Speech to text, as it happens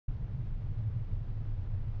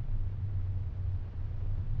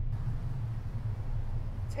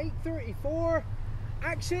Take 34,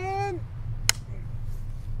 action!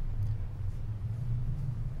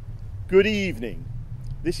 Good evening.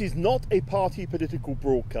 This is not a party political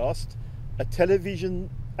broadcast, a television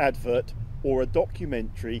advert or a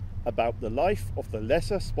documentary about the life of the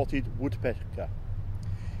lesser spotted woodpecker.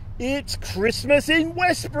 It's Christmas in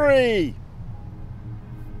Westbury!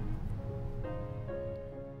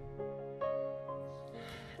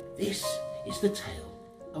 This is the tale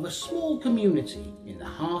of a small community in the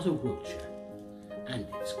heart of Wiltshire and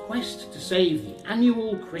its quest to save the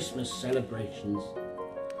annual Christmas celebrations.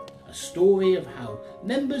 A story of how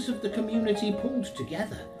members of the community pulled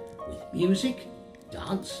together with music,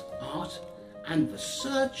 dance, art and the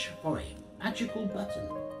search for a magical button.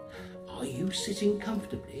 Are you sitting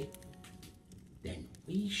comfortably? Then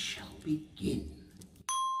we shall begin.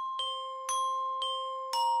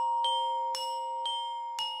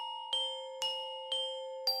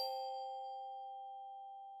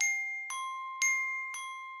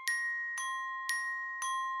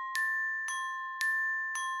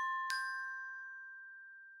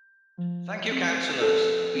 Thank you,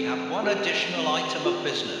 councillors. We have one additional item of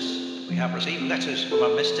business. We have received letters from a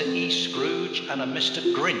Mr. E. Scrooge and a Mr.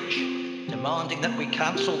 Grinch demanding that we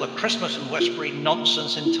cancel the Christmas in Westbury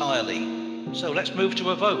nonsense entirely. So let's move to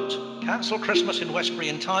a vote. Cancel Christmas in Westbury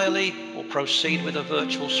entirely or proceed with a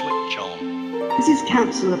virtual switch on. This is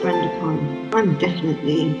Councillor Brenda Pine. I'm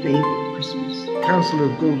definitely in favour of Christmas.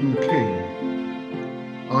 Councillor Gordon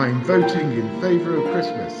King. I'm voting in favour of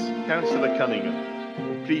Christmas. Councillor Cunningham.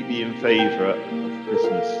 Completely in favour of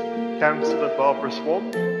Christmas. Councillor Barbara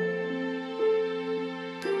Swan.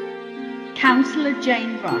 Councillor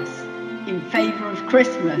Jane Russ, in favour of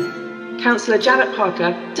Christmas. Councillor Janet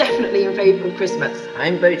Parker, definitely in favour of Christmas.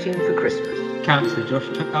 I'm voting for Christmas. Councillor Josh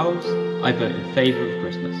Charles, I vote in favour of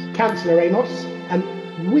Christmas. Councillor Amos, and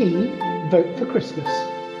we vote for Christmas.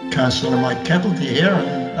 Councillor Mike Kettlety here,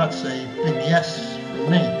 and that's a big yes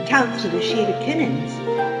from me. Councillor Sheila Kinnins,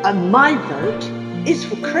 and my vote is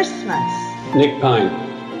for Christmas. Nick Pine,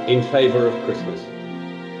 in favour of Christmas.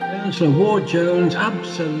 Councillor Ward Jones,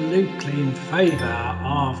 absolutely in favour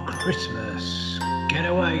of Christmas. Get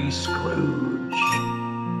away, Scrooge.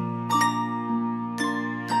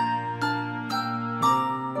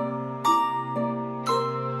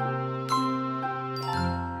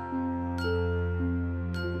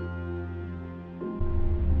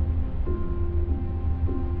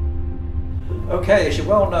 Okay, as you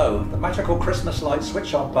well know, the magical Christmas light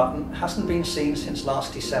switch on button hasn't been seen since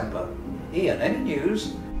last December. Ian, any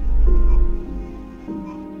news?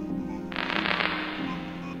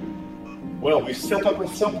 Well, we've set up a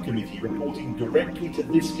subcommittee reporting directly to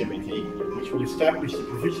this committee, which will establish the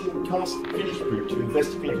provisional task finish group to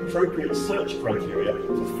investigate appropriate search criteria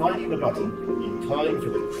for finding the button in time for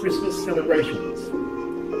the Christmas celebrations.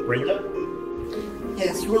 Brenda?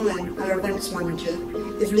 Yes, Ryan, our events manager,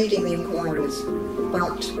 is leading the inquiries,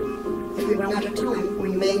 but if we run out of time, we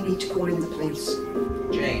may need to call in the police.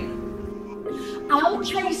 Jane? I'll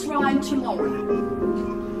chase Ryan tomorrow.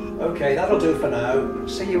 Okay, that'll do for now.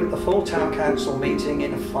 See you at the full town council meeting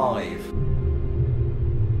in 5.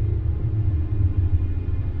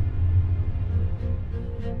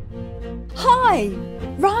 Hi,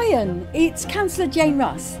 Ryan, it's Councillor Jane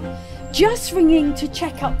Russ. Just ringing to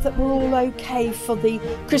check up that we're all okay for the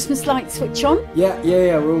Christmas light switch on. Yeah,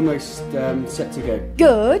 we're almost set to go.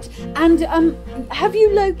 Good. And have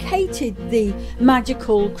you located the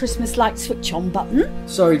magical Christmas light switch on button?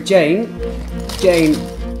 Sorry, Jane,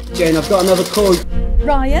 I've got another call.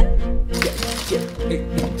 Ryan?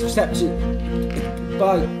 Reception.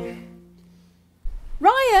 Bye.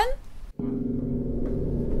 Ryan?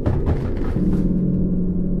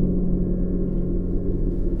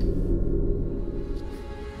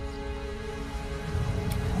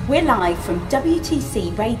 We're live from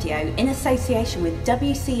WTC Radio in association with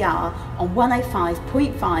WCR on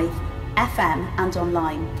 105.5 FM and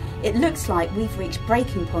online. It looks like we've reached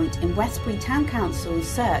breaking point in Westbury Town Council's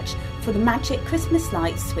search for the magic Christmas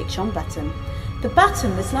light switch on button. The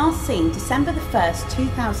button was last seen December the 1st,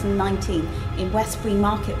 2019 in Westbury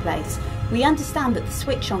Marketplace. We understand that the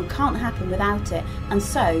switch on can't happen without it, and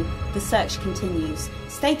so the search continues.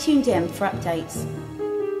 Stay tuned in for updates.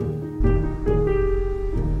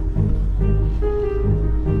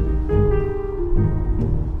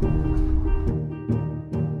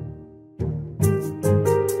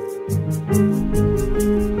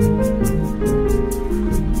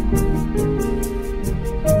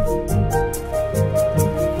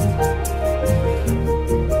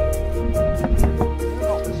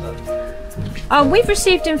 We've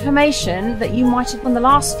received information that you might have been the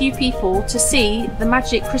last few people to see the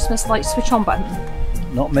magic Christmas light switch on button.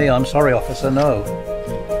 Not me, I'm sorry, officer, no.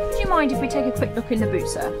 Do you mind if we take a quick look in the boot,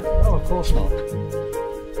 sir? Oh, of course not.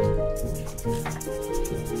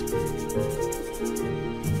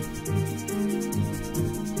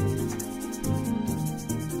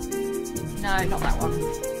 No, not that one.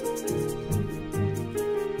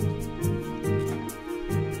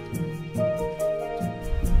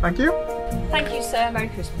 Thank you. Thank you, sir. Merry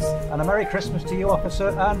Christmas. And a Merry Christmas to you, officer,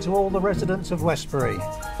 and to all the residents of Westbury.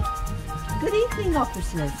 Good evening,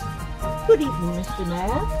 officers. Good evening, Mr.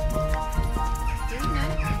 Mayor. Good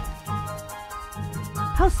evening.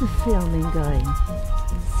 How's the filming going?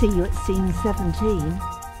 See you at scene 17.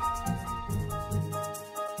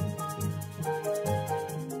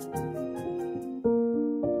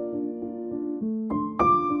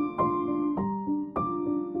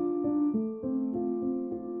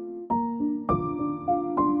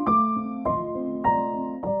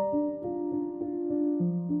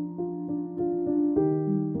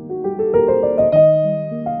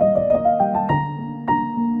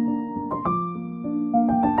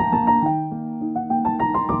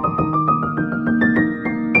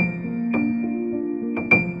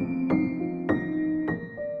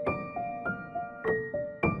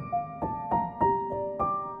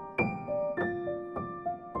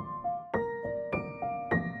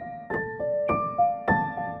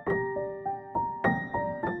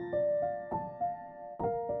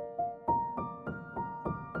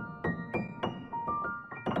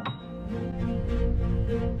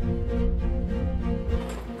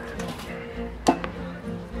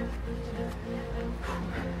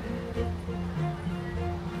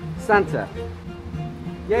 Santa.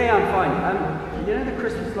 Yeah, I'm fine. You know the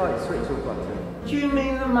Christmas light switch all button? Do you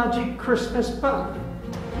mean the magic Christmas button?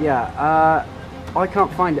 Yeah, I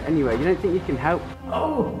can't find it anywhere. You don't think you can help?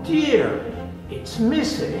 Oh dear, it's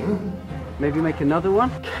missing. Maybe make another one?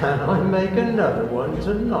 Can I make another one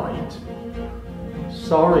tonight?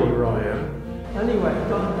 Sorry, Ryan. Anyway,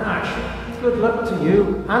 Don Nash, good luck to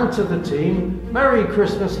you and to the team. Merry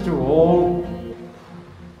Christmas to all.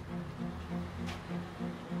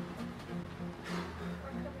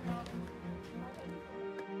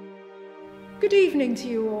 Good evening to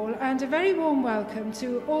you all, and a very warm welcome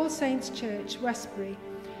to All Saints Church, Westbury.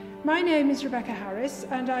 My name is Rebecca Harris,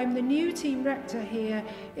 and I'm the new team rector here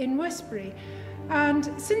in Westbury. And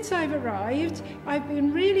since I've arrived, I've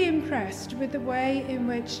been really impressed with the way in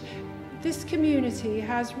which this community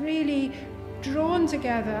has really drawn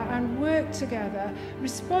together and worked together,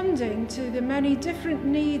 responding to the many different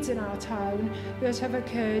needs in our town that have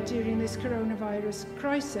occurred during this coronavirus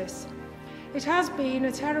crisis. It has been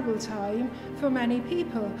a terrible time for many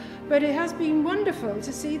people, but it has been wonderful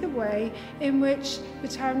to see the way in which the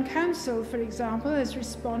Town Council, for example, has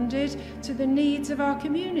responded to the needs of our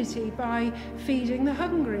community by feeding the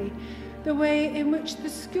hungry, the way in which the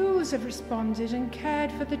schools have responded and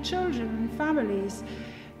cared for the children and families,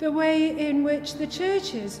 the way in which the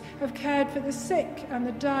churches have cared for the sick and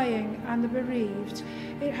the dying and the bereaved.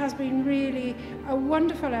 It has been really a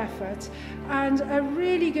wonderful effort and a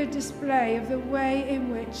really good display of the way in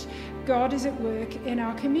which God is at work in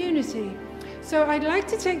our community. So I'd like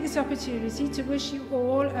to take this opportunity to wish you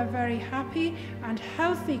all a very happy and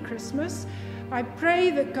healthy Christmas. I pray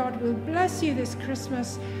that God will bless you this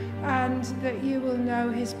Christmas and that you will know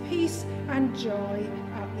his peace and joy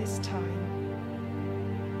at this time.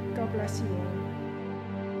 God bless you all.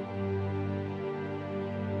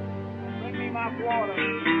 Bring me my water.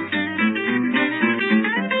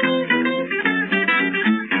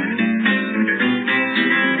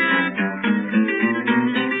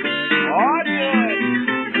 Oh, good.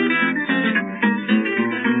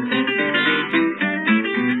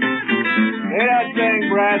 Hear that thing,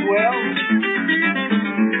 Bradwell?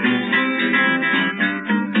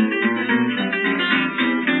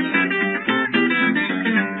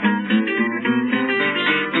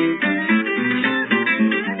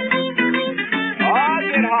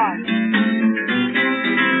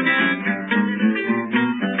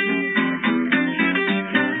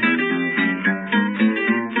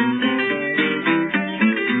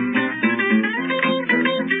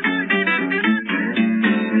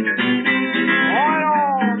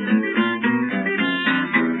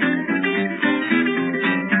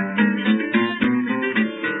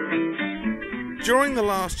 During the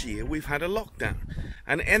last year, we've had a lockdown,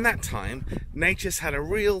 and in that time, nature's had a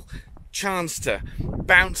real chance to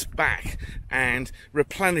bounce back and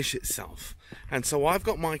replenish itself. And so I've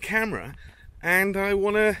got my camera, and I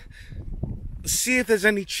want to see if there's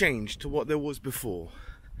any change to what there was before.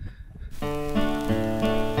 The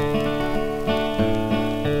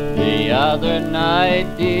other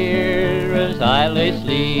night, dear, as I lay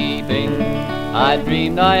sleeping, I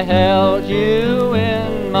dreamed I held you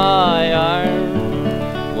in my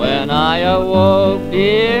arms. When I awoke,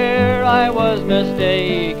 dear, I was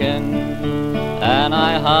mistaken, and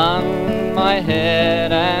I hung my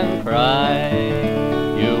head and cried.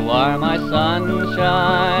 You are my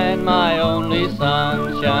sunshine, my only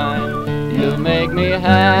sunshine. You make me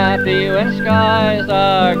happy when skies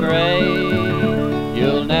are gray.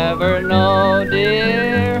 You'll never know,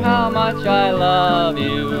 dear, how much I love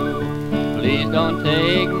you. Please don't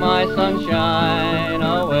take my sunshine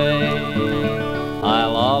away.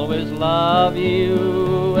 I'll always love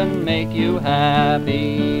you and make you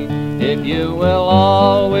happy if you will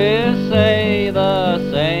always say the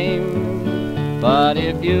same. But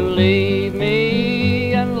if you leave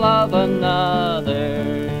me and love another,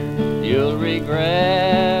 you'll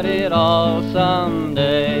regret it all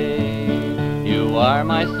someday. You are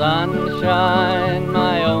my sunshine,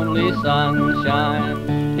 my only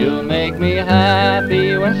sunshine. You make me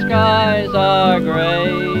happy when skies are gray.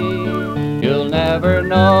 You'll never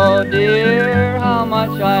know, dear, how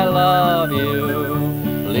much I love you.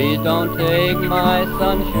 Please don't take my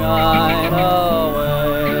sunshine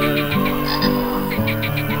away.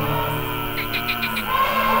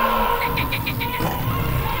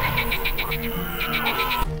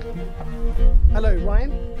 Hello,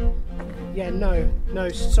 Ryan? Yeah, no,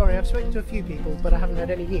 sorry, I've spoken to a few people, but I haven't heard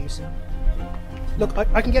any news. Look,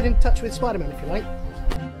 I can get in touch with Spider-Man if you like.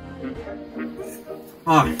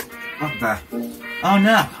 Oh, what the? Oh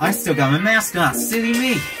no, I still got my mask on, silly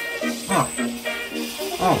me!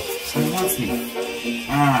 Oh, someone wants me.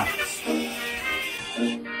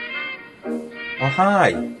 Oh, hi!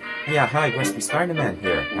 Yeah, hi, Westbury Spider-Man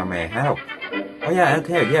here. How may I help? Oh yeah,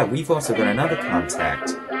 okay, yeah, we've also got another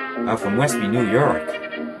contact. From Westbury, New York.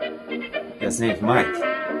 His name's Mike.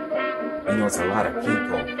 He knows a lot of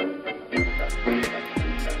people.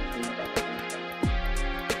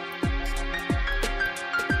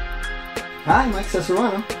 Hi, Mike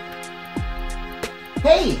Cesarano.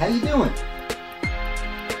 Hey, how you doing?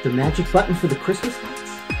 The magic button for the Christmas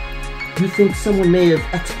lights? You think someone may have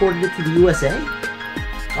exported it to the USA?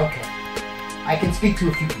 Okay. I can speak to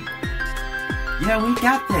a few people. Yeah, we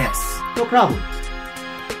got this. No problem.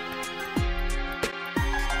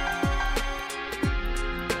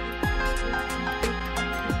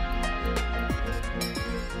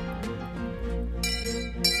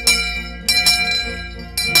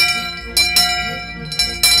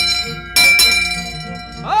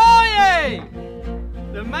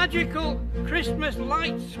 The magical Christmas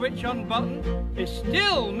light switch on button is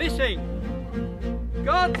still missing.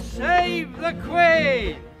 God save the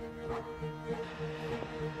Queen!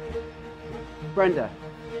 Brenda.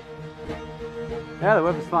 Yeah, the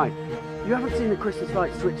weather's fine. You haven't seen the Christmas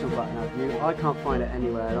light switch on button, have you? I can't find it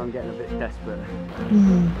anywhere and I'm getting a bit desperate.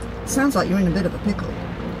 Sounds like you're in a bit of a pickle.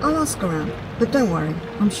 I'll ask around, but don't worry,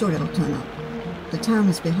 I'm sure it'll turn up. The town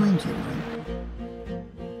is behind you, Ryan.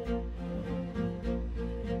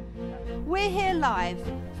 We're here live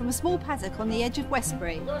from a small paddock on the edge of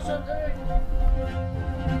Westbury.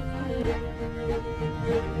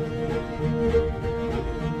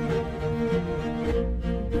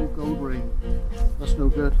 Gold ring. That's no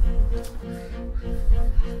good.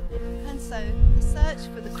 And so, the search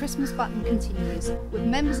for the Christmas button continues, with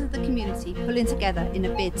members of the community pulling together in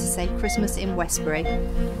a bid to save Christmas in Westbury.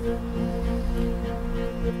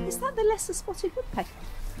 Is that the lesser spotted woodpecker?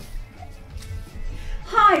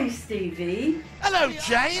 Hi, Stevie. Hello,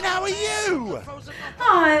 Jane. How are you?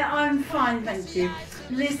 Hi, I'm fine, thank you.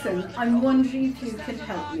 Listen, I'm wondering if you can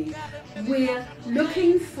help me. We're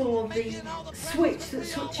looking for the switch that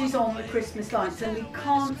switches on the Christmas lights and we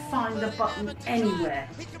can't find the button anywhere.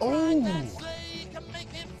 Oh,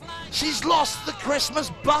 she's lost the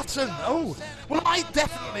Christmas button. Oh, well, I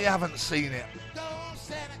definitely haven't seen it.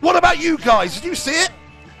 What about you guys? Did you see it?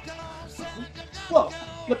 What?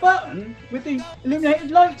 The button with the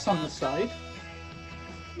illuminated lights on the side?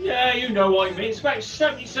 Yeah, you know what I mean. It's about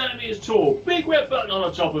 70 centimetres tall. Big red button on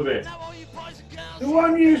the top of it. The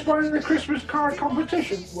one used by the Christmas card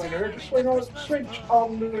competition winner to switch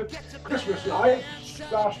on the Christmas lights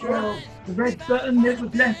last year. Oh, the red button that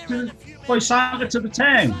was left by Santa to the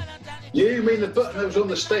town. You mean the button that was on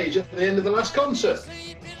the stage at the end of the last concert?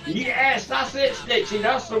 Yes, that's it, Stitchy.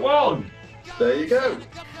 That's the one. There you go.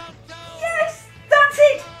 Yes! That's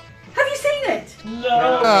it! Have you seen it?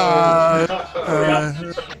 No!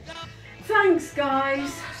 Thanks,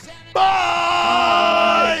 guys.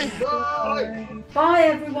 Bye! Bye! Bye,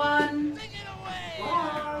 everyone.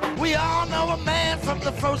 We all know a man from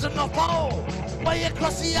the frozen North Pole, way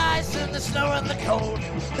across the ice in the snow and the cold.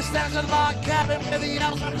 It stands a log cabin where the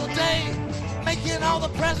elves will day. making all the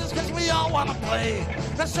presents cause we all wanna play.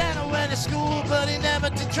 Now Santa went to school but he never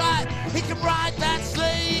did try. He can ride that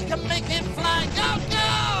sleigh, he can make it fly. Go, go!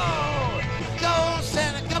 Go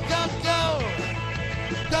Santa, go, go, go!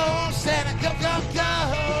 Go Santa, go, go, go!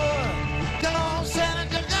 Go Santa,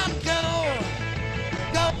 go, go, go!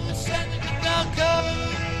 Go Santa, go, go, go!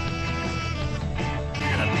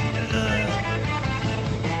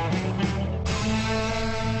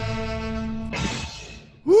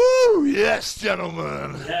 Woo! Yes,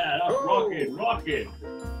 gentlemen! Yeah, that's rocking, rocking!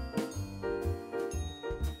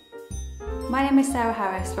 My name is Sarah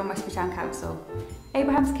Harris from Westbury Town Council.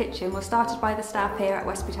 Abraham's Kitchen was started by the staff here at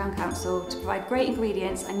Westbury Town Council to provide great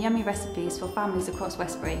ingredients and yummy recipes for families across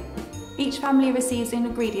Westbury. Each family receives an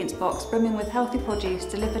ingredients box brimming with healthy produce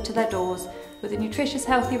delivered to their doors with a nutritious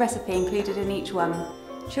healthy recipe included in each one.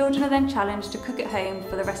 Children are then challenged to cook at home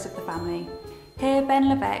for the rest of the family. Here Ben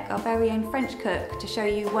Levesque, our very own French cook, to show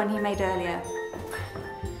you one he made earlier.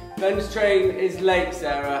 Ben's train is late,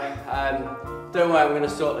 Sarah. Don't worry, I'm going to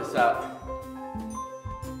sort this out.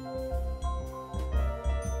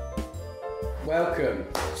 Welcome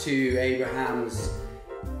to Abraham's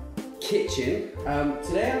Kitchen.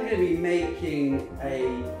 Today I'm going to be making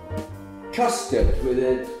a custard with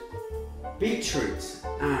a beetroot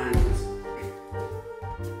and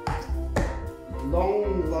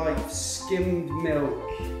long life skimmed milk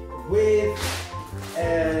with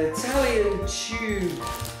Italian tube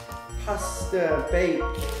pasta bake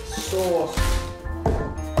sauce.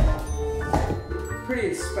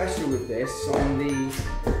 Pretty special with this on the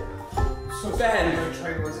Ben.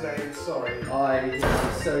 Train was late, sorry. I'm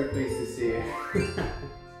so pleased to see you.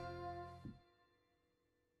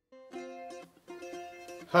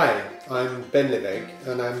 Hi, I'm Ben Levesque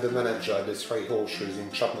and I'm the manager at the Three Horseshoes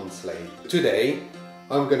in Chapman's Lane. Today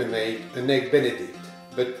I'm gonna make an egg benedict,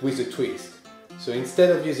 but with a twist. So instead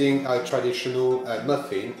of using our traditional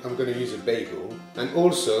muffin, I'm gonna use a bagel. And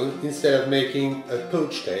also, instead of making a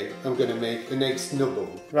poached egg, I'm gonna make an egg snowball.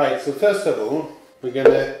 Right, so first of all, we're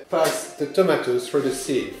gonna pass the tomatoes through the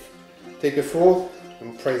sieve. Take a fork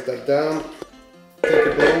and press that down. Take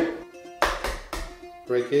a bowl,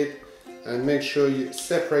 break it, and make sure you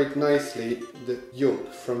separate nicely the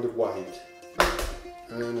yolk from the white.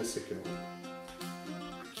 And a second one.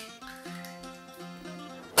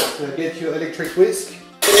 Now get your electric whisk.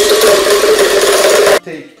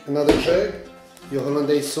 Take another jug, your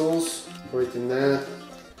hollandaise sauce, pour it in there,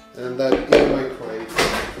 and that in the microwave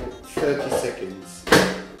for 30 seconds.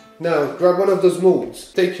 Now grab one of those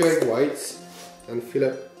molds, take your egg whites and fill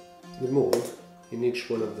up the mold in each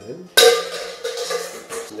one of them.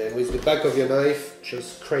 And then with the back of your knife,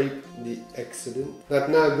 just scrape the excellent.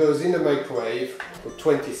 That now goes in the microwave for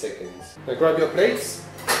 20 seconds. Now grab your plates.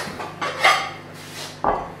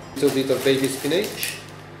 A little bit of baby spinach.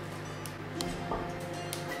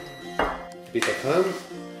 A bit of ham.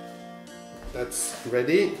 That's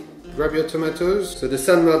ready. Grab your tomatoes. So the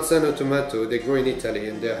San Marzano tomato, they grow in Italy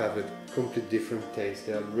and they have a complete different taste.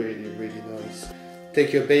 They are really, really nice.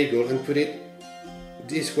 Take your bagel and put it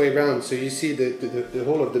this way round, so you see the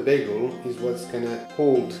hole of the bagel is what's gonna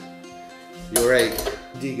hold your egg.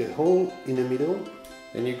 Dig a hole in the middle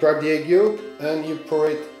and you grab the egg yolk and you pour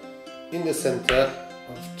it in the center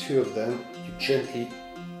of two of them. You gently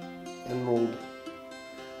unmold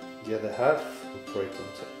the other half and pour it on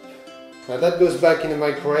top. Now that goes back in the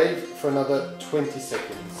microwave for another 20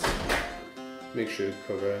 seconds. Make sure you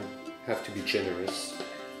cover, have to be generous.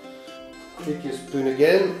 Take your spoon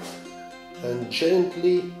again and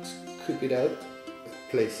gently scoop it out and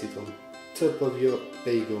place it on top of your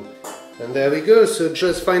bagel. And there we go, so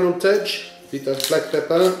just final touch, bit of black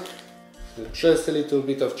pepper, just a little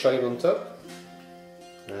bit of chive on top,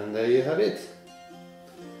 and there you have it.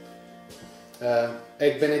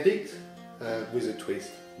 Egg Benedict with a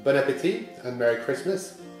twist. Bon appetit and Merry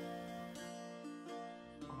Christmas.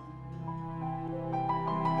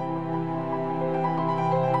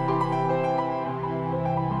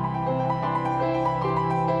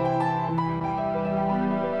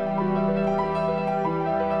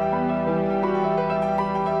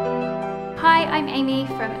 Hi, I'm Amy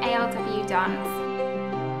from ALW Dance.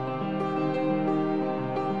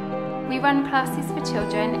 We run classes for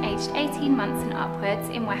children aged 18 months and upwards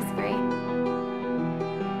in Westbury.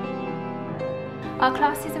 Our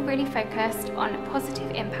classes are really focused on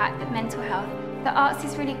positive impact of mental health. The arts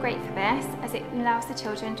is really great for this as it allows the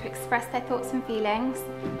children to express their thoughts and feelings,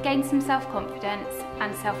 gain some self-confidence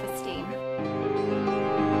and self-esteem.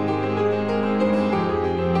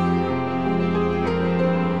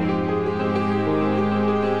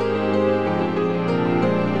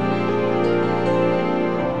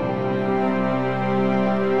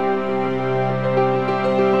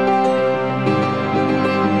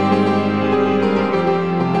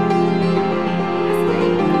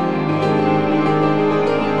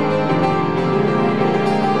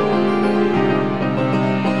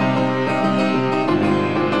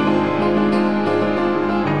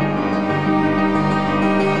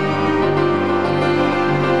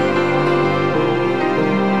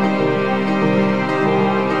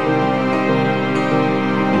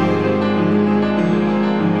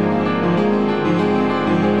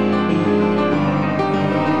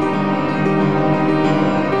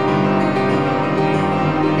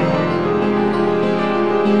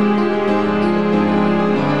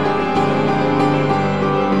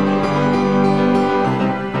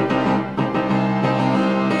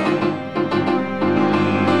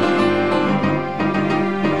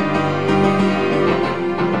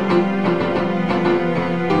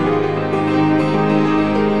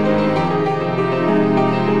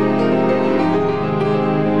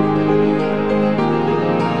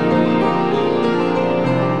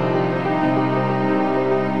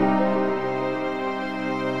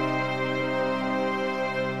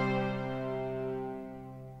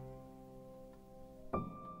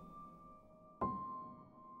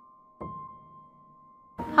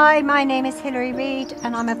 Hi, my name is Hilary Reid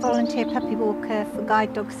and I'm a volunteer puppy walker for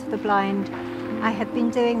Guide Dogs for the Blind. I have been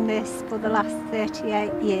doing this for the last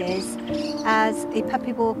 38 years as a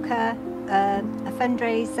puppy walker, a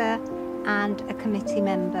fundraiser and a committee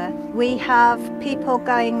member. We have people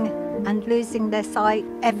going and losing their sight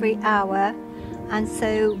every hour, and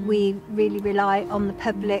so we really rely on the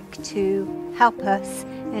public to help us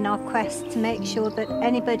in our quest to make sure that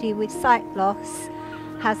anybody with sight loss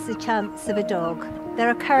has the chance of a dog. There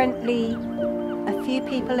are currently a few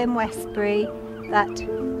people in Westbury that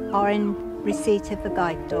are in receipt of a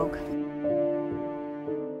guide dog.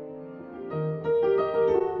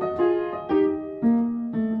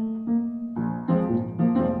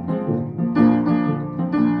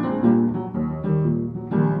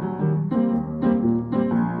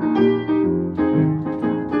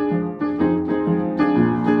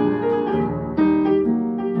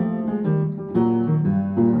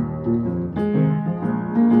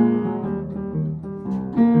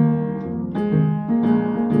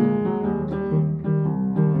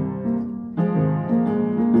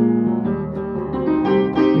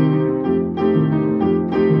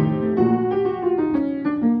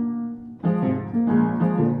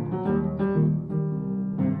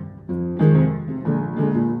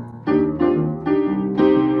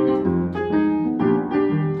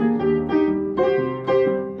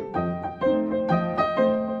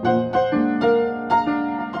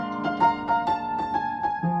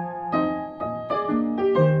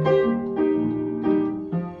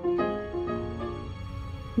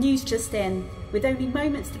 News just in. With only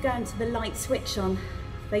moments to go until the light switch on,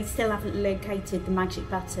 they still haven't located the magic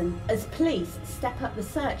button. As police step up the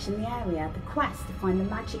search in the area, the quest to find the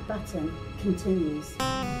magic button continues.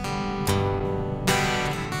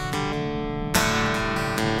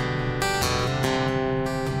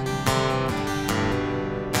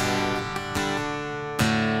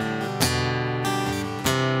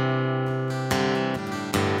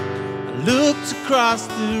 Looked across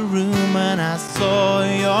the room and I saw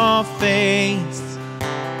your face.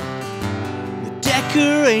 The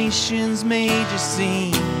decorations made you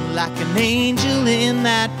seem like an angel in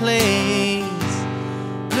that place.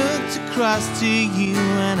 Looked across to you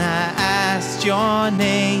and I asked your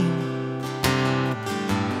name.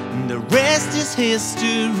 And the rest is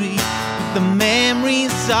history. The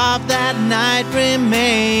memories of that night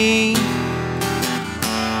remain.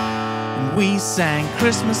 We sang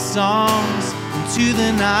Christmas songs into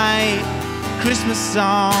the night, Christmas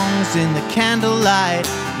songs in the candlelight.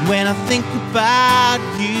 When I think about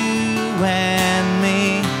you and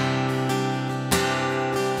me,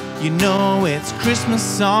 you know it's Christmas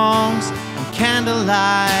songs and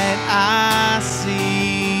candlelight I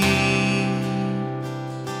see.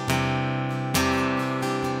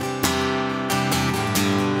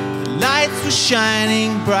 The lights were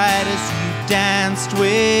shining bright as you danced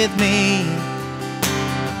with me.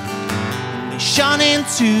 They shone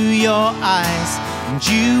into your eyes, and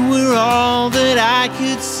you were all that I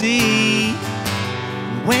could see.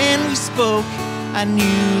 When we spoke, I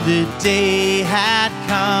knew the day had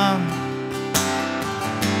come,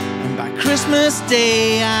 and by Christmas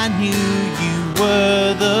Day I knew you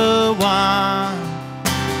were the one.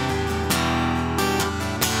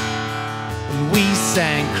 And we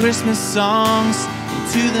sang Christmas songs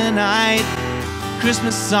into the night,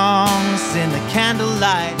 Christmas songs in the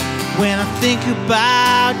candlelight. When I think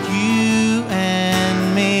about you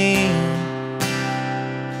and me,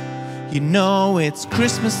 you know it's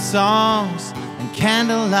Christmas songs and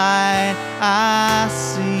candlelight I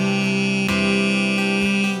see.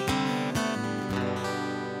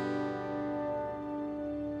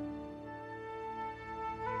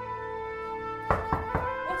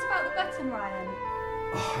 What about the button, Ryan?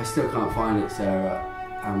 Oh, I still can't find it, Sarah,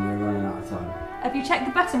 and we're running out of time. Have you checked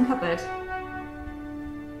the button cupboard?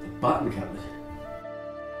 The button cupboard?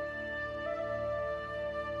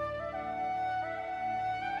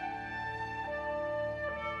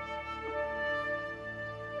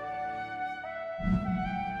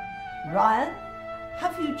 Ryan,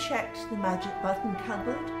 have you checked the magic button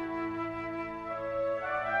cupboard?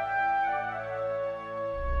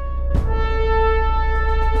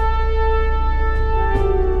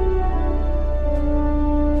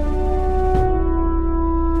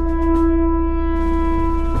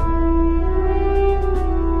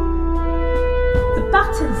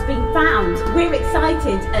 We're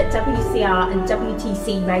excited at WCR and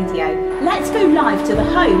WTC Radio. Let's go live to the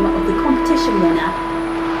home of the competition winner.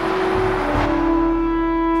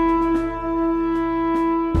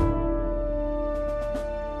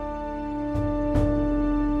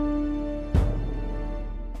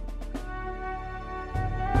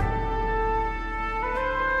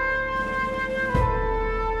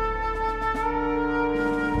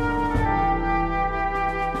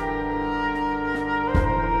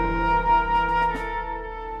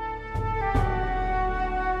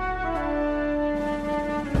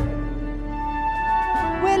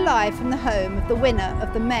 live from the home of the winner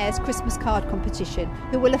of the Mayor's Christmas card competition,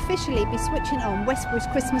 who will officially be switching on Westbury's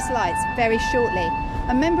Christmas lights very shortly.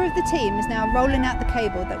 A member of the team is now rolling out the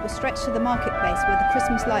cable that will stretch to the marketplace where the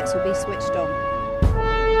Christmas lights will be switched on.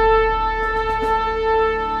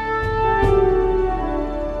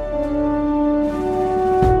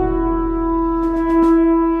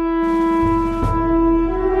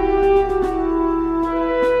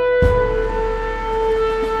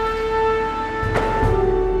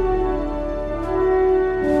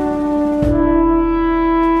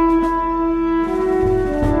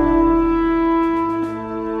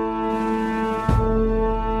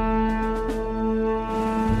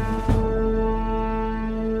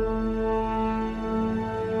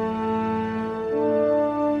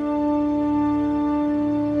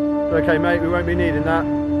 Okay, mate, we won't be needing that.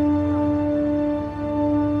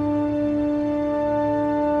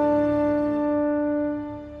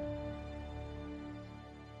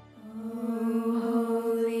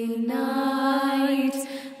 Holy night,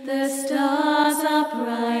 the stars are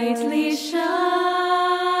brightly shining.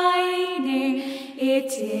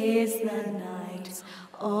 It is the night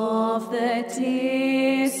of the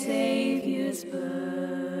dear Saviour's birth.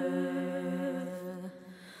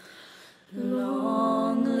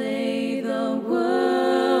 Long lay the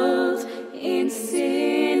world in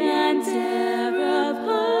sin and error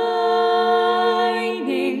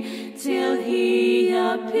pining, till he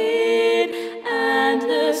appeared and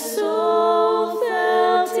the soul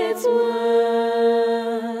felt its worth.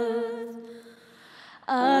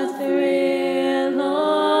 A thrill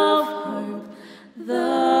of hope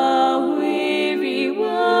the weary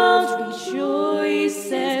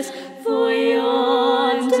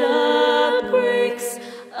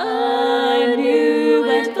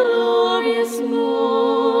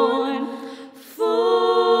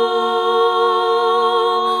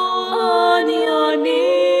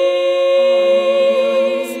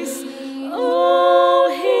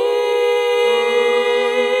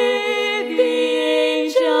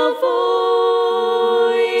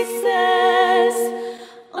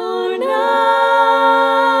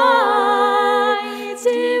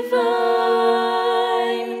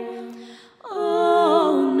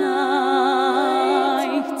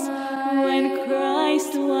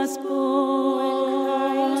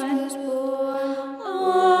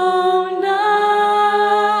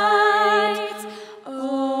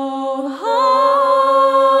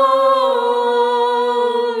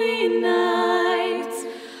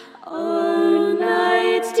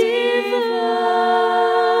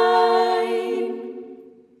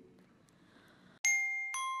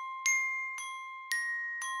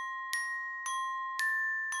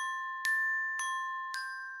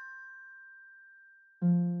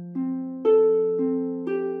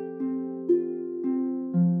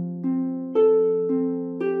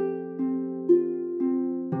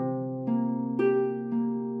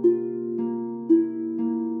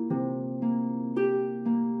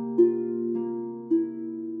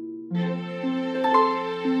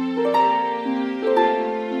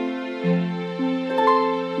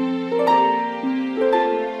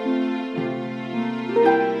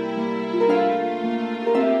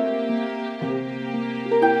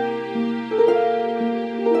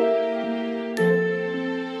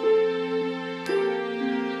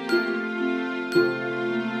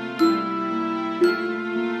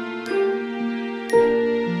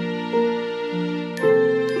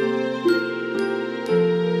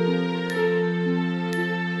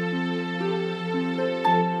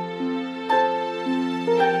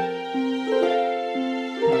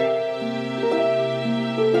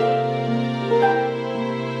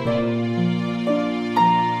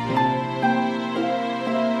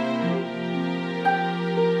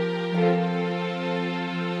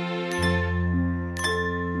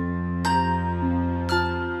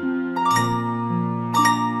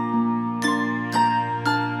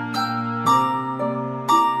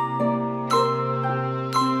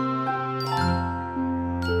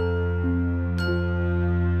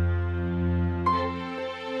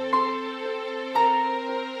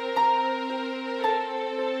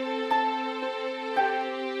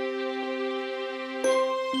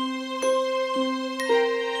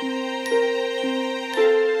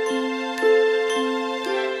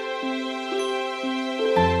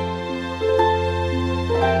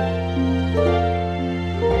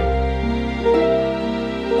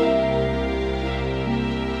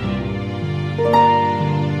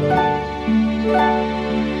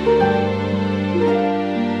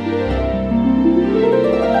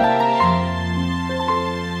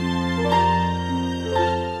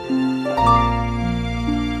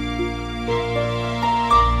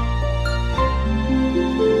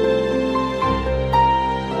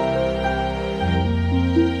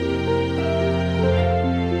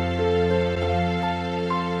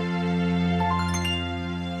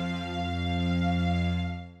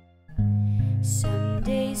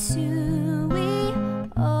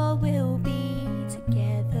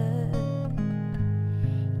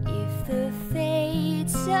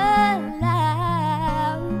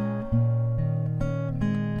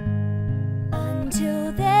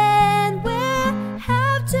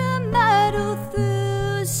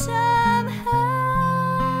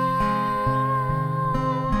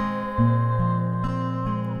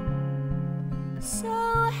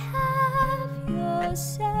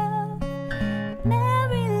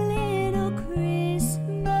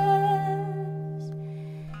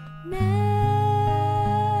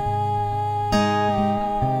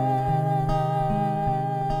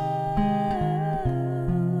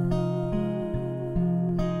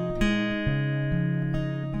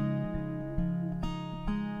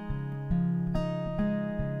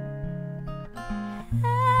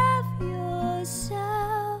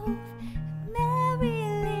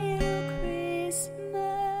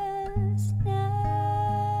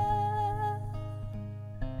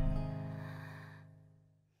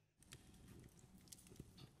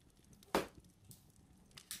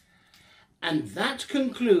And that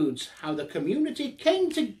concludes how the community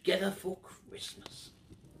came together for Christmas.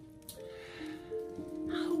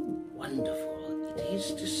 How wonderful it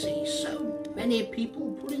is to see so many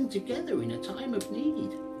people pulling together in a time of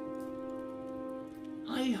need.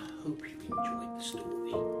 I hope you enjoyed the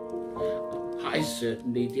story. I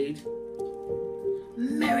certainly did.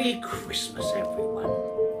 Merry Christmas, everyone.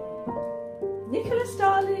 Nicholas,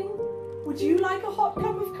 darling, would you like a hot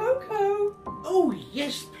cup of cocoa? Oh,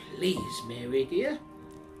 yes, please, Mary dear.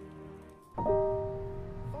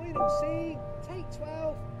 Final scene, take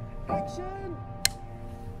 12, action!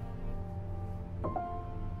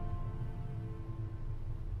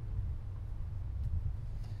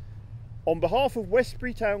 On behalf of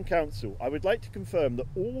Westbury Town Council, I would like to confirm that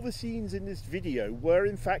all the scenes in this video were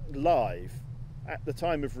in fact live at the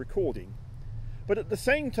time of recording. But at the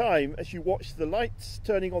same time, as you watch the lights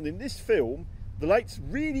turning on in this film, the lights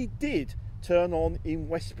really did turn on in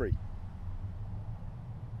Westbury.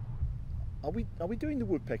 Are we doing the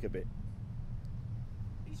woodpecker bit?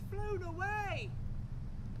 He's flown away!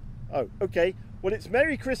 Oh, okay. Well, it's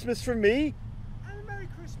Merry Christmas from me. And Merry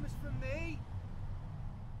Christmas from me.